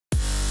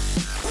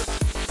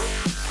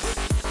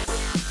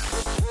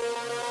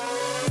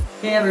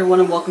Hey everyone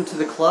and welcome to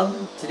the club.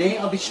 Today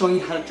I'll be showing you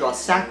how to draw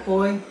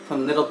Sackboy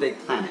from Little Big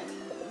Planet.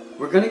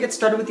 We're going to get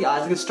started with the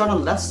eyes. I'm going to start on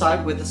the left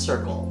side with the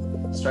circle.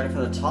 Starting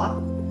from the top,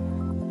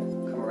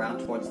 come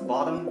around towards the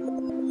bottom,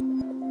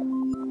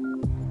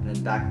 and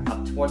then back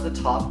up towards the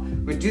top. We're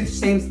going to do the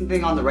same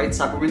thing on the right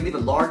side, but we're going to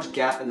leave a large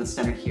gap in the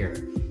center here.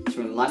 So we're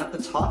going to line up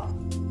the top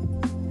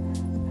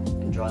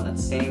and draw that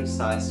same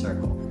size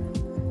circle.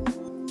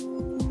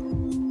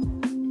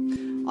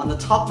 On the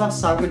top left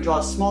side, we're going to draw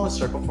a smaller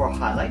circle for a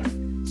highlight.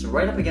 So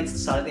right up against the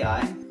side of the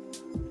eye,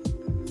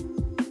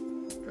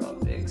 draw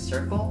a big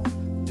circle.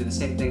 Do the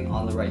same thing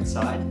on the right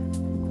side,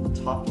 on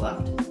the top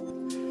left.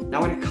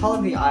 Now we're going to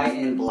color the eye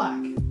in black.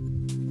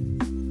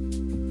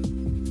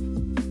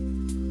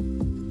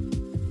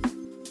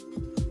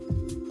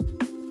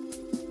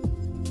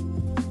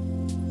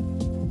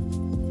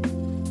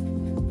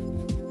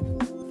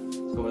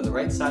 Let's go over to the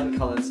right side and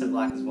color this in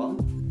black as well.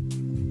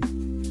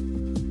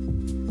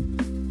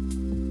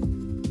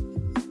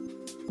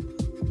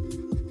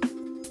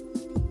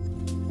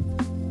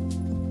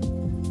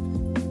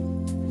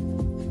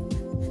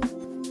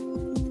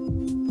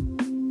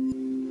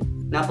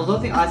 Now below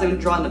the eyes, I'm going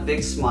to draw in a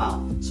big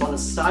smile. So on the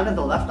side of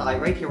the left eye,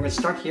 right here, we're going to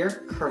start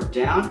here, curve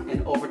down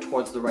and over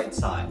towards the right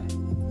side.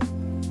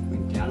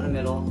 Going down in the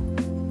middle,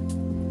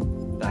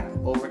 back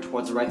over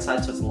towards the right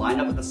side so it's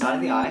lined up with the side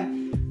of the eye.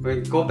 We're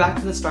going to go back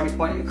to the starting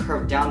point and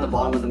curve down the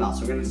bottom of the mouth.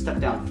 So we're going to step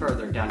down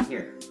further down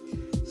here.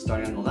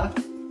 Starting on the left,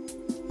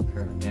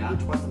 curve down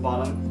towards the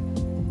bottom,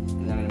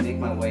 and then I'm going to make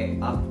my way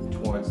up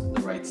towards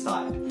the right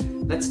side.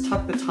 Let's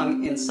tuck the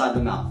tongue inside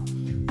the mouth.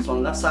 So on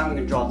the left side, I'm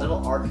going to draw a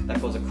little arc that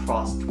goes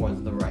across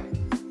towards the right,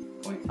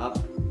 going up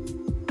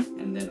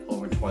and then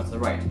over towards the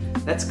right.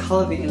 Let's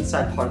color the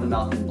inside part of the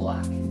mouth in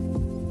black.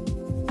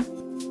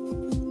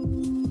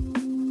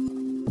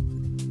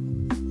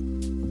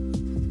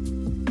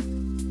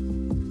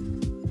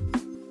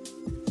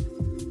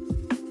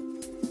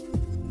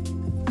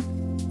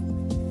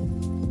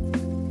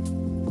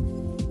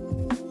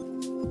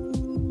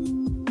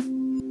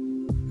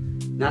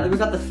 Now that we've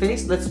got the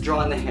face, let's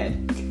draw in the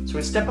head. So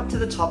we step up to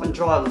the top and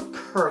draw a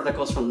curve that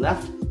goes from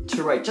left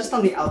to right, just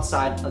on the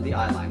outside of the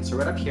eye line. So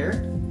right up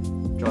here,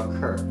 draw a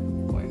curve,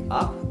 going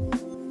up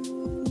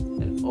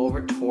and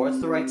over towards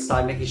the right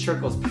side, making sure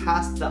it goes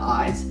past the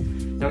eyes.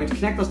 Now we're going to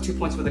connect those 2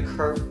 points with a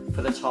curve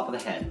for the top of the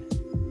head.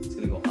 It's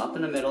going to go up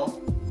in the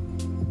middle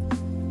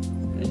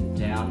and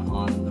down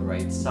on the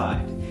right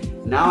side.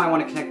 Now I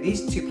want to connect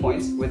these 2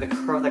 points with a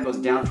curve that goes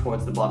down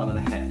towards the bottom of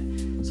the head.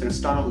 So I'm going to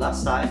start on the left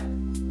side,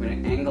 we're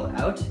going to angle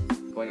out,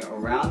 going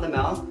around the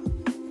mouth,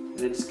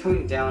 and then just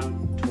coming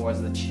down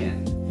towards the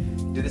chin.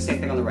 Do the same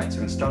thing on the right. So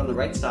we're going to start on the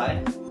right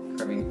side,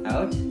 curving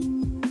out,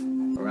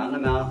 around the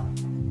mouth.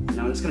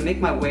 Now I'm just going to make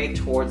my way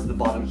towards the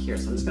bottom here.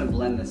 So I'm just going to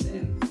blend this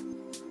in.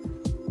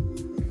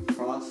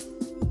 Across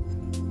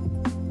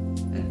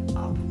and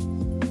up.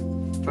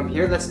 From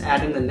here, let's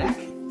add in the neck.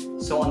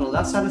 So on the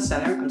left side of the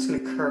center, I'm just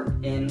going to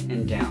curve in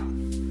and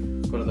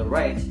down. Go to the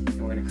right,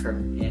 and we're going to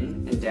curve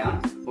in and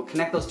down. We'll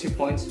connect those 2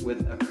 points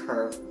with a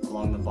curve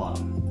along the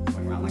bottom,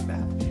 going around like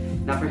that.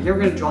 Now from here,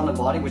 we're going to draw on the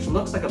body, which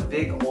looks like a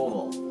big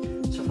oval.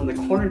 So from the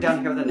corner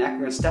down here of the neck, we're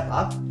going to step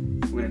up,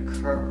 we're going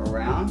to curve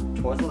around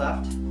towards the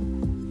left,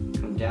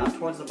 come down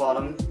towards the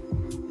bottom,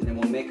 and then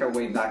we'll make our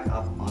way back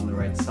up on the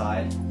right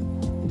side.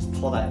 Just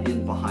pull that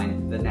in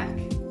behind the neck.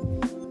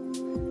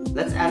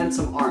 Let's add in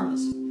some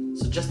arms.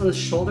 So just on the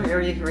shoulder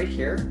area right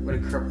here, we're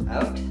going to curve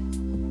out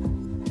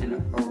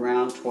and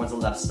around towards the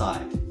left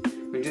side.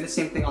 We're going to do the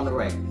same thing on the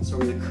right. So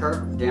we're going to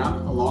curve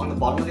down along the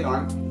bottom of the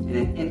arm and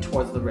then in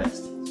towards the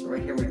wrist. So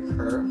right here we're going to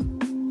curve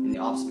in the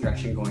opposite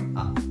direction going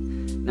up.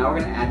 Now we're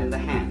going to add in the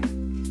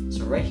hand.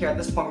 So right here at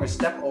this point we're going to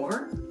step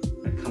over,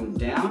 we're going to come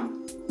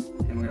down,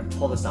 and we're going to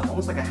pull this up,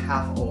 almost like a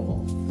half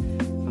oval.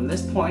 From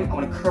this point I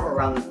want to curve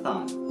around the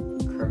thumb,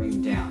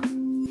 curving down.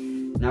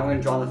 Now we're going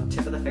to draw the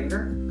tip of the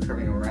finger,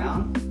 curving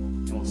around,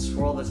 and we'll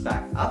swirl this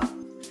back up.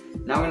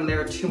 Now we're going to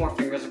layer 2 more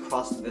fingers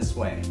across this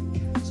way.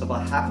 So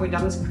about halfway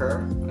down this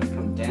curve, I'm going to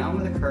come down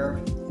with a curve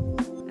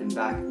and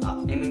back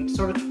up, aiming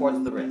sort of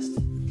towards the wrist.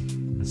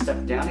 And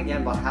step down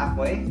again about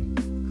halfway,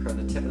 curve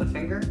the tip of the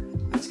finger.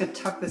 I'm just going to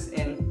tuck this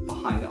in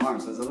behind the arm,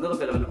 so there's a little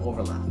bit of an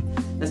overlap.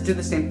 Let's do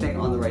the same thing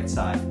on the right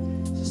side.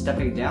 So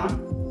stepping down,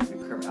 I'm going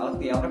to curve out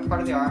the outer part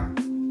of the arm,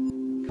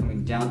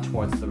 coming down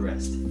towards the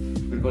wrist. We're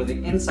going to go to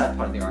the inside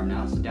part of the arm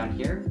now. So down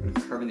here, we're going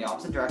to curve in the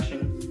opposite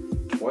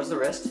direction towards the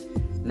wrist.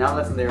 Now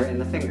let's layer in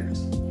the fingers.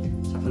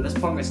 So from this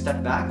point, we're going to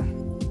step back,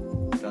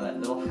 draw that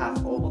little half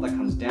oval that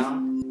comes down,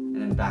 and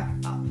then back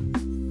up.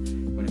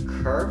 We're going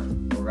to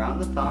curve around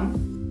the thumb,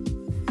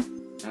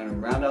 and I'm going to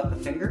round out the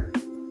finger,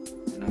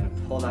 and I'm going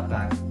to pull that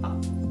back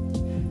up.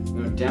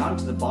 Move down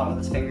to the bottom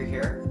of this finger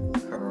here,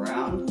 curve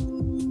around,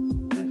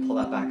 and then pull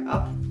that back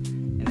up.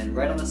 And then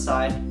right on the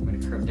side, we're going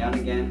to curve down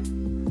again,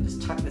 and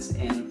just tuck this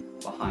in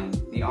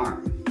behind the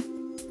arm.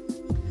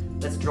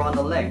 Let's draw on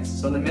the legs.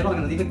 So in the middle, I'm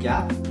going to leave a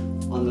gap.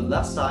 On the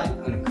left side,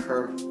 I'm going to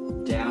curve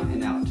down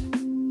and out.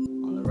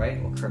 On the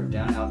right, we'll curve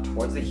down and out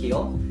towards the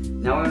heel.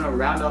 Now we're going to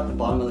round out the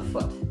bottom of the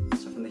foot.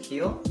 So from the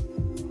heel,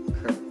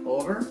 curve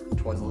over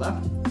towards the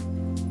left,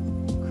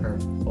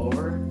 curve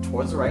over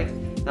towards the right.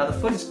 Now the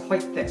foot is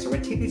quite thick, so we're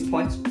going to take these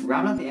points,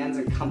 round out the ends,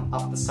 and come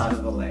up the side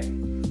of the leg.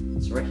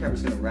 So right here, I'm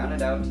just going to round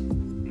it out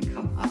and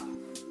come up.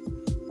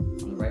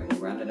 On the right, we'll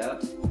round it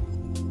out,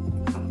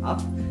 come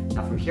up.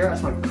 Now from here, I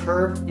just want to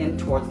curve in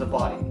towards the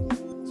body.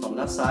 So on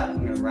the left side, I'm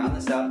going to round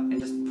this out and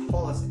just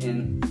pull this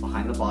in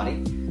behind the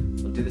body.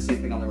 We'll do the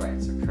same thing on the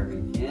right. So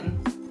curving in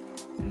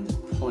and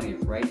just pulling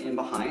it right in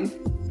behind.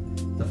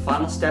 The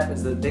final step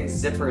is the big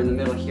zipper in the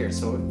middle here.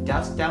 So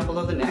down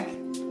below the neck,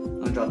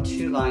 I'm going to draw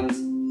 2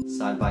 lines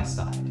side by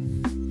side.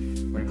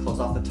 We're going to close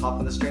off the top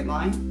with a straight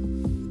line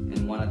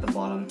and one at the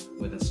bottom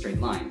with a straight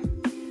line.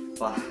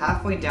 About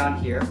halfway down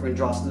here, we're going to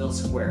draw a little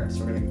square.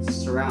 So we're going to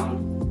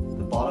surround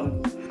the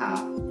bottom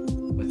half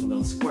with a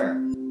little square.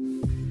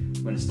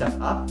 We're going to step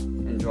up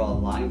and draw a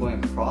line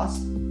going across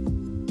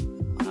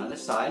on either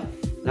side.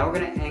 Now we're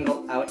going to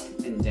angle out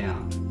and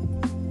down.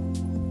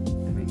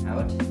 Coming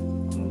out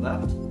on the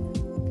left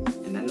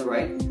and then the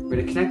right. We're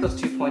going to connect those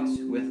 2 points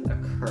with a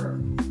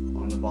curve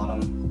along the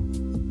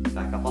bottom,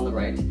 back up on the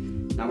right.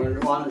 Now we're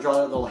going to want to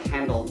draw a little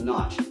handle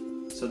notch.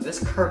 So this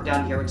curve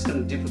down here, we're just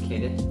going to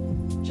duplicate it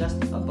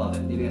just above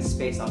it, leaving a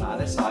space on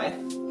either side.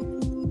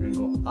 We're going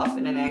to go up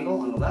in an angle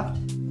on the left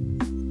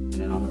and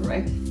then on the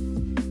right.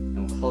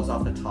 And we'll close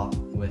off the top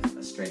with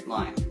a straight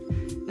line.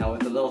 Now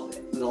with the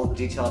little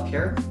detail up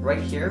here,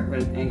 right here, we're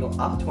going to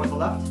angle up towards the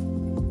left,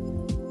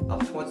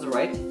 up towards the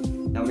right.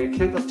 Now we're going to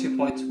connect those 2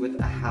 points with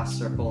a half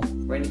circle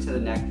right into the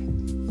neck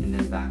and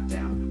then back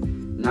down.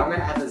 Now we're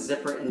going to add the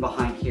zipper in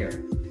behind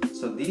here.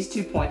 So these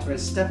 2 points, we're going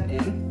to step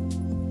in,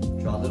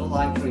 draw a little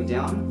line coming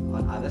down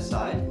on either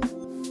side,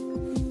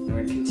 and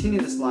we're going to continue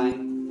this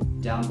line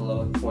down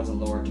below towards the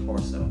lower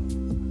torso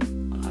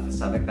on either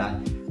side like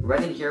that.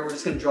 Right in here, we're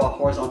just going to draw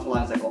horizontal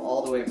lines that go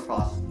all the way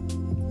across,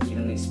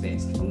 evenly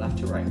spaced from left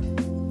to right.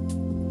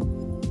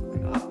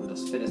 Going up, we'll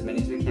just fit as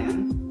many as we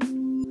can.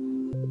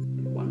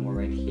 One more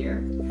right here.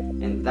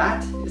 And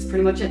that is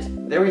pretty much it.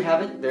 There we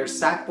have it. There's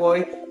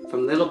Sackboy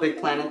from Little Big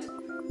Planet.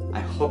 I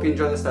hope you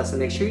enjoyed this lesson.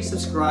 Make sure you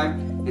subscribe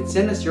and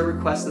send us your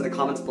requests in the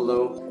comments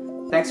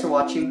below. Thanks for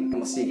watching, and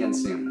we'll see you again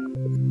soon.